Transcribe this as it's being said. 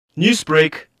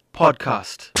Newsbreak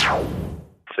podcast.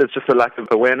 It's just a lack of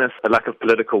awareness, a lack of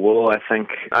political will, I think.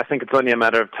 I think it's only a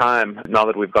matter of time now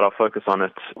that we've got our focus on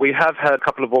it. We have had a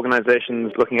couple of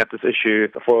organizations looking at this issue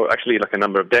for actually like a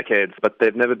number of decades, but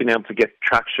they've never been able to get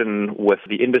traction with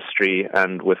the industry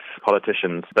and with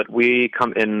politicians. But we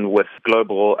come in with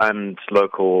global and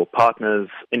local partners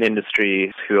in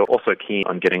industry who are also keen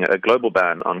on getting a global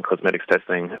ban on cosmetics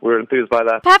testing. We're enthused by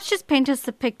that. Perhaps just paint us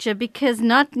a picture, because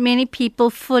not many people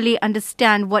fully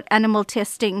understand what animal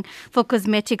testing for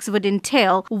cosmetics would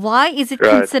entail. Why is it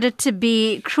considered to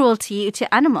be cruelty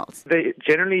to animals? They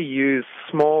generally use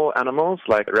small animals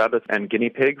like rabbits and guinea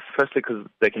pigs, firstly because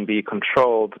they can be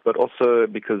controlled, but also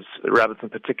because rabbits in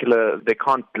particular, they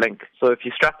can't blink. So if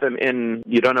you strap them in,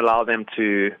 you don't allow them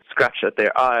to scratch at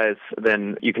their eyes,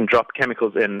 then you can drop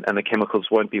chemicals in and the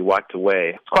chemicals won't be wiped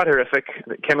away. It's quite horrific.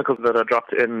 The chemicals that are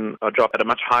dropped in are dropped at a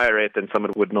much higher rate than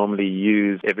someone would normally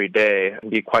use every day. It can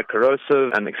be quite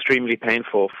corrosive and extremely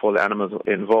painful for the animals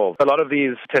involved. A lot of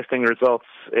these testing results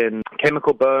in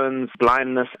chemical burns,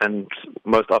 blindness, and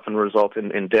most often result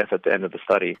in death at the end of the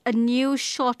study. A new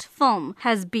short film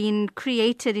has been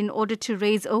created in order to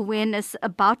raise awareness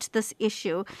about this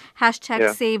issue.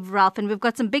 #Save Ralph. And we've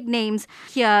got some big names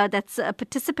here that's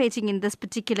participating in this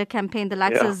particular campaign, the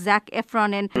likes of Zac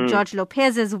Efron and George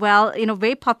Lopez as well.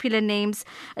 Very popular names.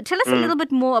 Tell us a little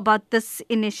bit more about this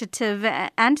initiative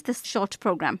and this short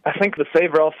program. I think the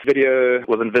Save Ralph video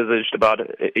was envisaged about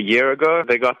a year ago.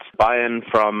 They got buy-in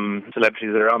from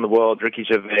celebrities around the world. Ricky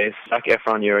Gervais, Zac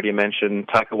Efron, you already mentioned.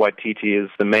 Taika Waititi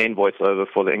is the main voiceover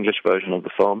for the English version of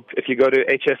the film. If you go to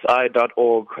hsi.org/Ralph,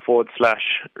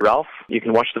 you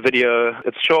can watch the video.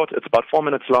 It's short. It's about 4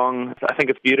 minutes long. I think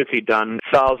it's beautifully done.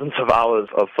 Thousands of hours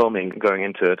of filming going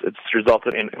into it. It's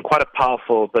resulted in quite a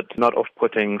powerful but not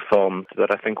off-putting film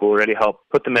that I think will really help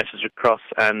put the message across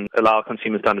and allow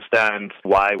consumers to understand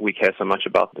why we care so much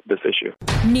about this issue.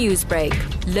 Newsbreak,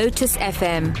 Lotus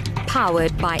FM,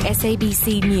 powered by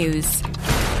SABC News.